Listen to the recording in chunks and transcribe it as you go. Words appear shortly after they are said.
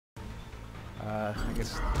I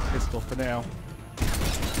guess pistol for now.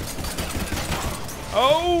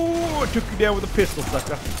 Oh! I took you down with a pistol,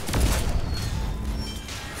 sucker.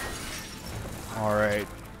 Alright.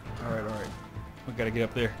 Alright. We gotta get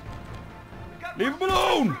up there. Leave him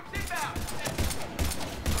alone!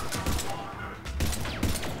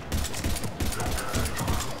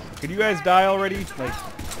 Can you guys die already? Like,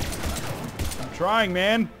 I'm trying,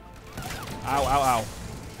 man. Ow, ow, ow.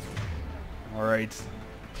 Alright.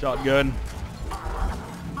 Shotgun.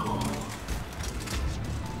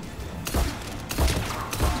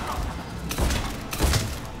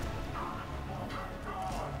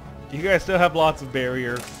 You guys still have lots of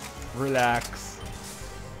barrier. Relax.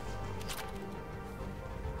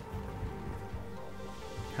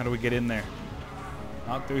 How do we get in there?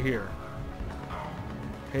 Not through here.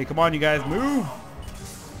 Hey, come on, you guys, move!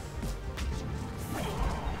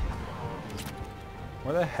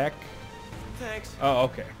 Where the heck? Thanks. Oh,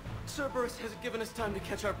 okay. Cerberus hasn't given us time to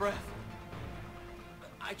catch our breath.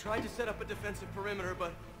 I tried to set up a defensive perimeter,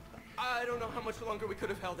 but I don't know how much longer we could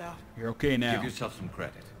have held out. You're okay now. Give yourself some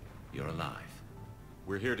credit. You're alive.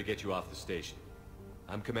 We're here to get you off the station.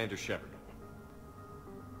 I'm Commander Shepard.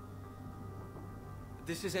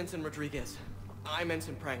 This is Ensign Rodriguez. I'm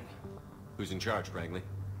Ensign Prangley. Who's in charge, Prangley?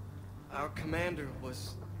 Our commander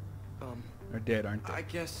was, They're dead, aren't they? I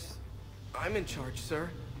guess I'm in charge, sir.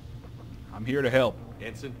 I'm here to help.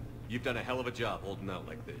 Ensign, you've done a hell of a job holding out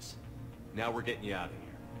like this. Now we're getting you out of here.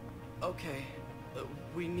 Okay.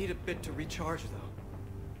 We need a bit to recharge,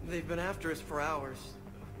 though. They've been after us for hours.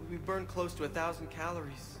 We burned close to 1,000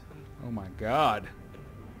 calories. Oh my god.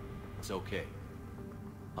 It's okay.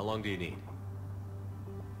 How long do you need?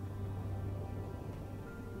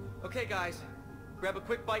 Okay, guys. Grab a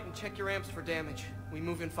quick bite and check your amps for damage. We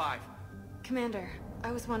move in 5. Commander,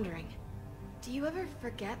 I was wondering, do you ever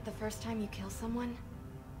forget the first time you kill someone?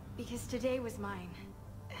 Because today was mine,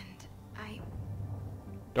 and I...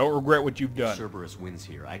 Don't regret what you've If done. Cerberus wins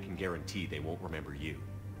here, I can guarantee they won't remember you.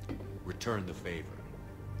 Return the favor.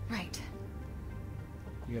 Right.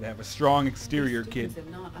 You gotta have a strong exterior, These kid.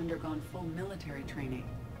 students have not undergone full military training.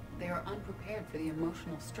 They are unprepared for the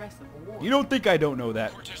emotional stress of a war. You don't think I don't know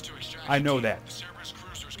that. Cortez to extraction I know team. that. The Cerberus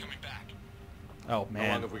cruiser is coming back. Oh, How long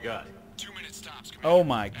man. have we got? 2 minute stops, Commander. Oh,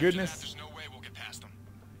 my After goodness. that, there's no way we'll get past them.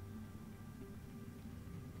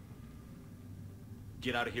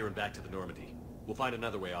 Get out of here and back to the Normandy. We'll find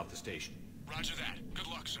another way off the station. Roger that. Good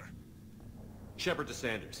luck, sir. Shepard to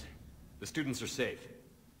Sanders. The students are safe,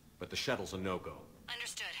 but the shuttle's a no-go.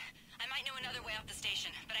 Understood. I might know another way off the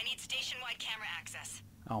station, but I need station-wide camera access.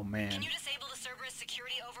 Oh, man. Can you disable the Cerberus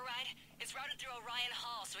security override? It's routed through Orion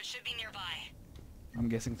Hall, so it should be nearby. I'm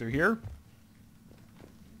guessing through here?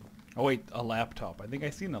 Oh, wait. A laptop. I think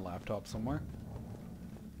I've seen a laptop somewhere.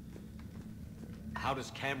 How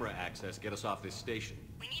does camera access get us off this station?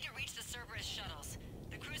 We need to reach the Cerberus shuttles.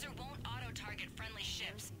 The cruiser won't auto-target friendly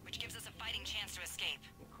ships, which gives us a fighting chance to escape.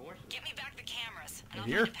 Of course. Get me back the cameras, and I'll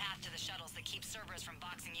Here? find a path to the shuttles that keeps Cerberus from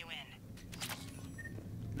boxing you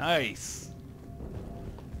in. Nice.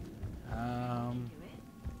 No,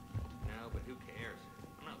 but who cares?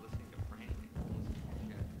 I'm not listening to Frank.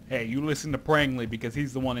 Hey, you listen to Prangley because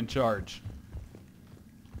he's the one in charge.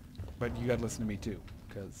 But you gotta listen to me too,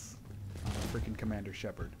 because I'm a freaking Commander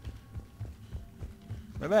Shepard.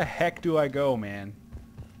 Where the heck do I go, man?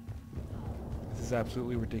 This is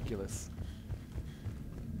absolutely ridiculous.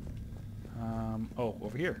 Oh,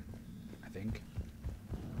 over here, I think.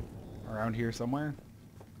 Around here somewhere.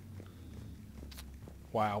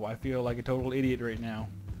 Wow, I feel like a total idiot right now.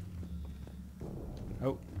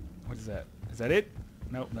 Oh, what is that? Is that it?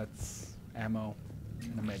 Nope, that's ammo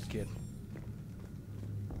and a med kit.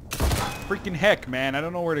 Freaking heck, man, I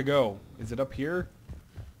don't know where to go. Is it up here?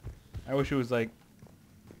 I wish it was like,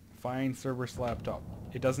 find Cerberus laptop.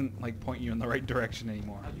 It doesn't like point you in the right direction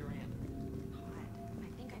anymore. I think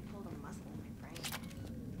I pulled a muscle in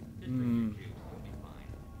my brain.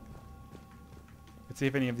 Let's see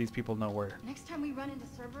if any of these people know where. Next time we run into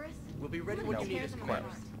Cerberus, We'll be ready we'll when you need us, tear them Commander.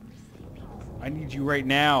 apart. I need you right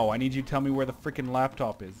now. I need you to tell me where the freaking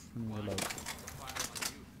laptop is. Reload.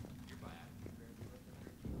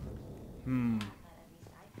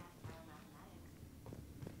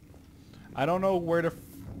 I don't know where to...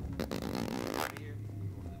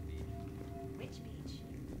 Which beach?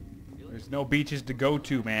 There's no beaches to go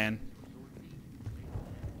to, man.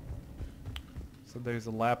 So there's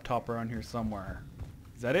a laptop around here somewhere.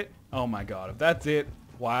 Is that it? Oh my god. If that's it,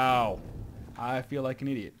 wow. I feel like an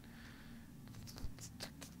idiot.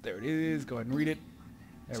 There it is. Go ahead and read it.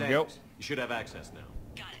 There we go. Sanders, you should have access now.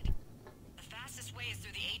 Got it. The fastest way is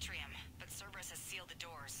through the atrium, but Cerberus has sealed the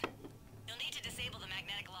doors. You'll need to disable the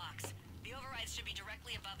magnetic locks. The override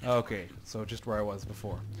Okay, so just where I was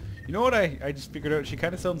before. You know what I just figured out? She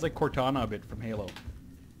kind of sounds like Cortana a bit from Halo.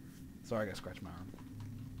 Sorry, I gotta scratch my arm.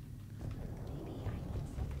 Maybe I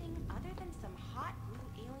need something other than some hot blue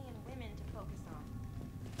alien women to focus on.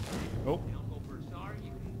 Oh.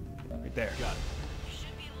 Right there. Got it. You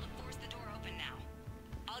should be able to force the door open now.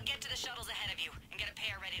 I'll get to the shuttles ahead of you and get a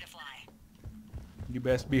pair ready to fly. You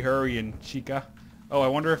best be hurrying, Chica. Oh, I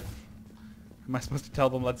wonder if... Am I supposed to tell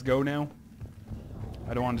them let's go now?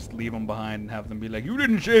 I don't want to just leave them behind and have them be like, you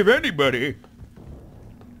didn't save anybody!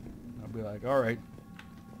 I'll be like, alright.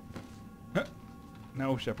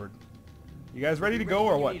 No, Shepard. You guys ready to go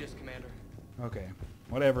or what? You need us, Commander. Okay.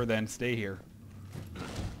 Whatever then, stay here.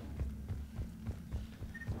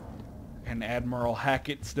 And Admiral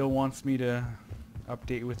Hackett still wants me to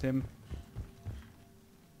update with him.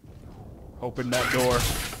 Open that door.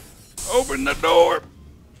 Open the door!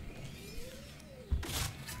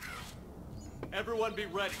 Everyone be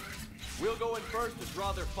ready. We'll go in first to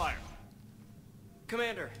draw their fire.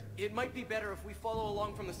 Commander, it might be better if we follow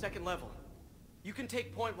along from the second level. You can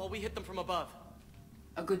take point while we hit them from above.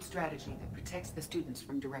 A good strategy that protects the students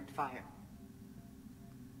from direct fire.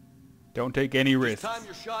 Don't take any risks. Time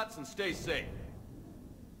your shots and stay safe.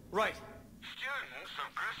 Right. Students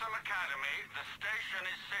of Grissom Academy, the station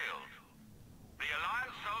is sealed. The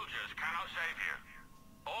Alliance soldiers cannot save you.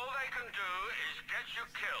 All they can do is get you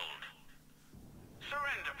killed.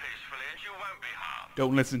 Surrender peacefully and you won't be harmed.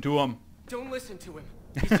 Don't listen to him. Don't listen to him.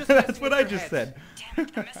 He's just messing That's what with I their just heads. said. Damn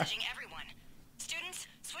it, they're messaging everyone. Students,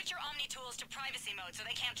 switch your Omni tools to privacy mode so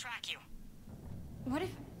they can't track you. What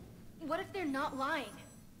if they're not lying?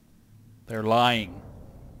 They're lying.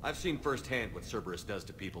 I've seen firsthand what Cerberus does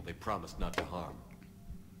to people they promised not to harm.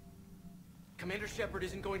 Commander Shepard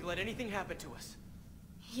isn't going to let anything happen to us.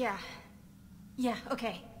 Yeah. Yeah,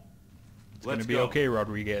 okay. It's gonna be okay,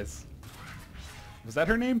 Rodriguez. Was that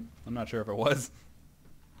her name? I'm not sure if it was.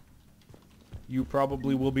 You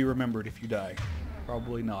probably will be remembered if you die.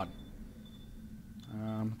 Probably not.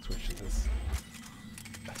 Let's switch to this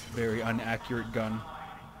very inaccurate gun.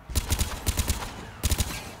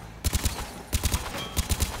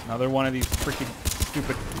 Another one of these freaking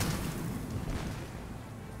stupid...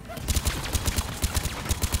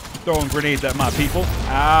 Throwing grenades at my people.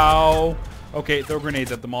 Ow! Okay, throw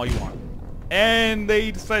grenades at them all you want. And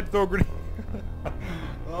they decide to throw grenades.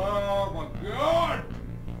 Oh my god!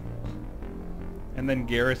 And then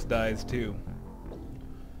Garrus dies too.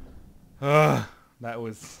 Ugh, that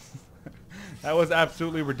was... that was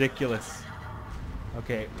absolutely ridiculous.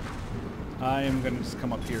 Okay. I am gonna just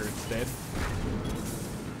come up here instead.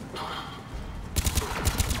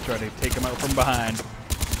 Try to take him out from behind.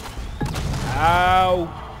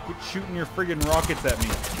 Ow! Quit shooting your friggin' rockets at me.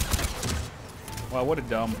 Wow, what a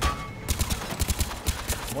dumb.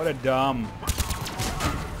 What a dumb.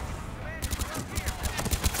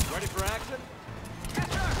 Ready for action?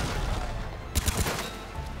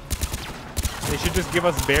 They should just give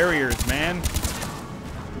us barriers, man.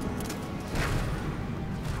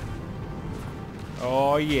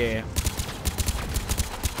 Oh, yeah.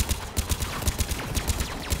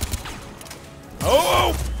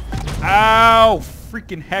 Oh! Ow!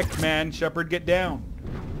 Freaking heck, man. Shepard, get down.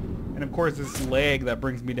 And of course, this lag that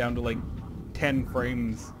brings me down to like 10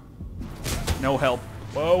 frames. No help.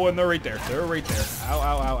 Whoa, and they're right there. They're right there. Ow,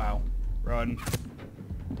 ow, ow, ow. Run.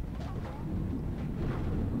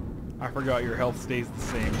 I forgot your health stays the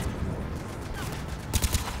same.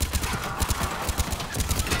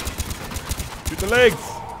 Shoot the legs!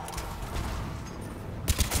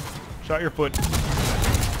 Shot your foot.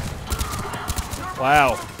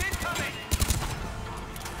 Wow.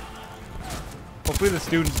 Hopefully the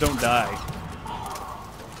students don't die.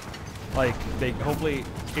 Like, hopefully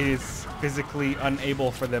it is physically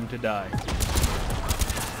unable for them to die.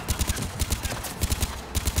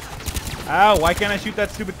 Ow, why can't I shoot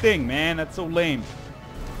that stupid thing, man? That's so lame.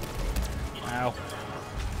 Ow.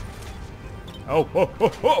 Oh, ho, ho,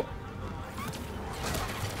 ho!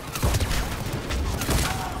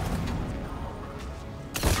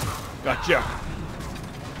 Gotcha.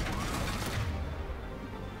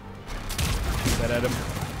 Shoot that at him.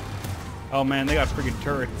 Oh man, they got friggin'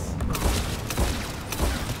 turrets.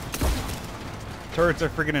 Turrets are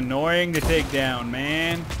friggin' annoying to take down,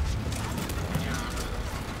 man.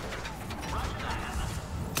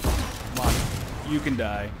 Come on, you can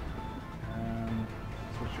die.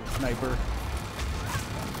 Switch to a sniper.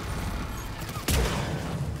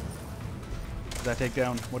 Did that take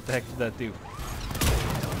down? What the heck did that do?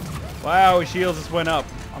 Wow, his shields just went up.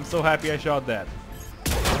 I'm so happy I shot that.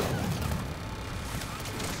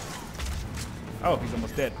 Oh, he's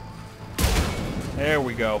almost dead. There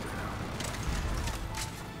we go.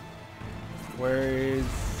 Where is...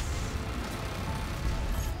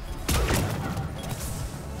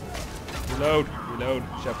 Reload. Reload,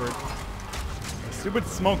 Shepard. Stupid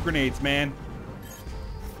smoke grenades, man.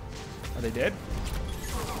 Are they dead?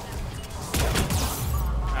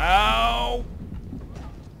 Ow!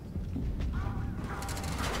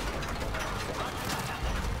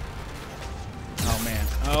 Oh, man.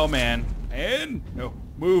 Oh, man. And... No.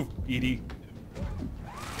 Move, Edie.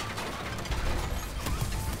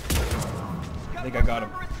 I think I got him.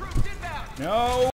 No!